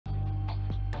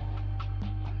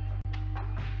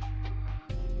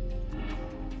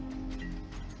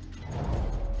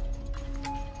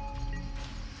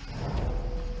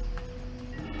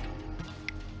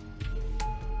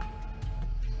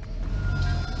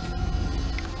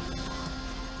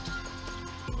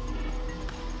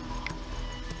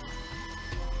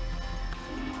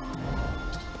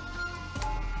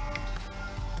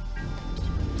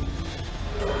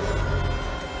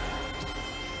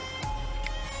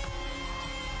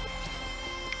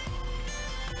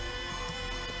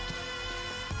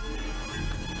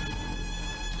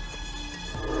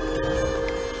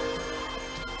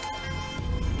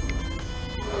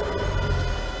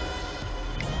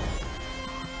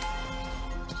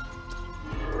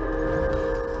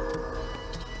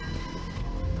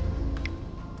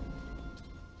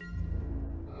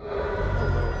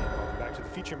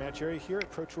Feature match area here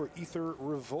at Pro Tour Aether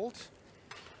Revolt.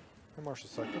 I'm Marshall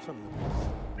Sutcliffe. I'm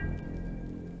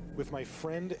with my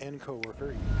friend and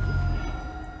co-worker.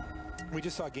 We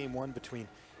just saw game one between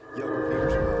Jelger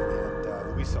Wiegersma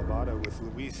and Luis Salvato, with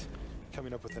Luis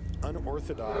coming up with an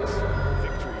unorthodox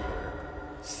victory there,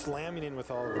 slamming in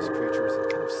with all of his creatures and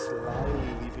kind of slyly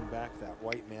leaving back that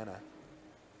white mana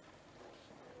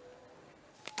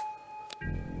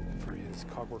for his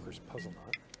Cogworker's Puzzle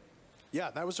Knot. Yeah,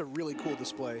 that was a really cool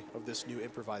display of this new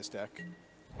improvised deck.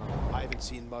 I haven't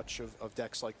seen much of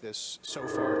decks like this so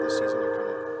far this season. They're kind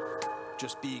of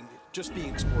just being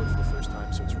explored for the first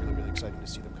time, so it's really, really exciting to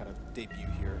see them kind of debut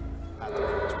here at the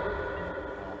Pro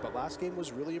Tour. But last game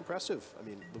was really impressive. I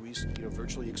mean, Luis,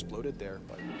 virtually exploded there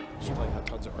by just playing out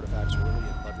tons of artifacts early and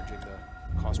leveraging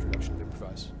the cost reduction of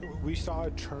improvise. We saw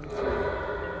a turn 3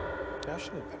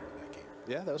 National better in that game.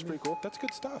 Yeah, that was pretty cool. That's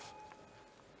good stuff.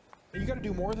 You got to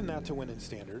do more than that to win in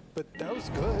Standard, but that was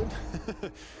good.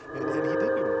 and he did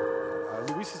do more than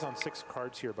that. Luis is on 6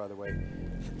 cards here, by the way,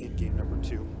 in game number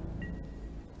 2.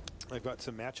 I've got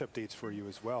some match updates for you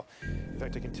as well. In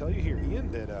fact, I can tell you here, Ian,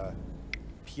 that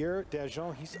Pierre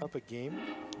Dajon, he's up a game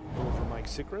over Mike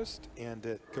Sigrist, and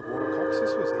that Gabor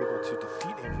Coxis was able to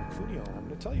defeat Andrew Cuneo. I'm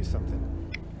going to tell you something.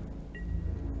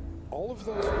 All of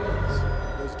those wins,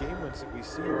 those game wins that we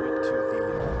see, went to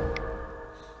the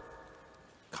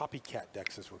copycat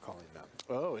decks, as we're calling them.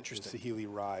 Oh, interesting. It's the Saheeli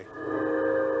Rai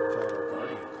Felidar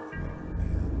Guardian combo.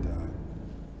 And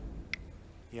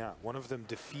yeah, one of them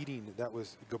defeating, that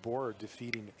was Gabor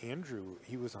defeating Andrew.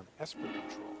 He was on Esper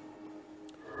control.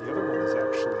 The other one is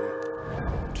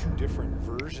actually 2 different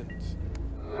versions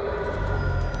of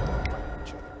copycat deck fighting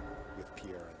each other with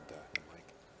Pierre and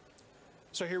Mike.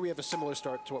 So here we have a similar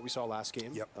start to what we saw last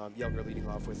game. Yep. Jelger leading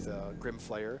off with Grim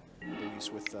Flayer, Luis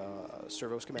with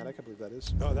Servo Schematic, I believe that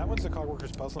is. Oh, that one's the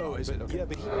Cogworker's Puzzle. Oh, is it? Okay. Yeah,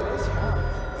 but he does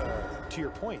have, to your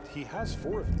point, he has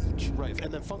 4 of each. Right,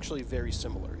 and then functionally very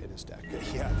similar in his deck.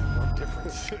 Yeah, the one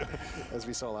difference. As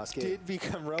we saw last game. Did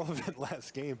become relevant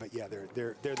last game, but yeah,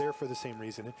 they're there for the same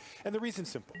reason. And the reason's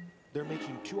simple. They're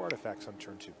making 2 artifacts on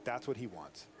turn 2. That's what he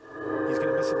wants. He's going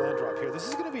to miss a land drop here. This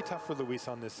is going to be tough for Luis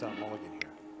on this mulligan here.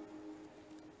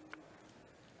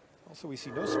 Also, we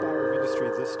see no Spire of Industry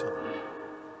this time.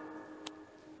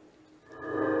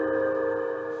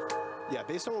 Yeah,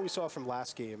 based on what we saw from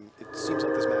last game, it seems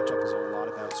like this matchup is a lot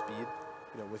about speed.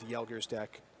 With Jelger's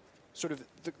deck, sort of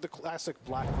the classic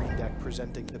black-green deck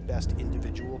presenting the best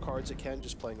individual cards it can,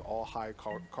 just playing all high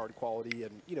card quality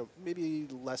and, maybe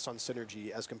less on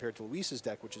synergy as compared to Luis's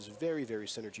deck, which is very, very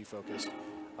synergy-focused,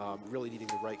 really needing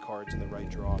the right cards and the right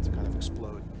draw to kind of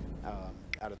explode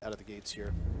out of the gates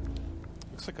here.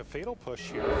 Looks like a fatal push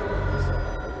here for Luis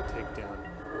to take down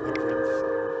the Grim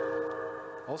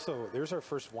Flare. Also, there's our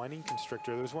first Winding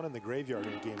Constrictor. There's one in the graveyard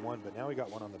in game 1, but now we got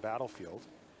one on the battlefield.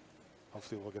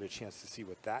 Hopefully we'll get a chance to see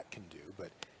what that can do, but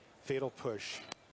fatal push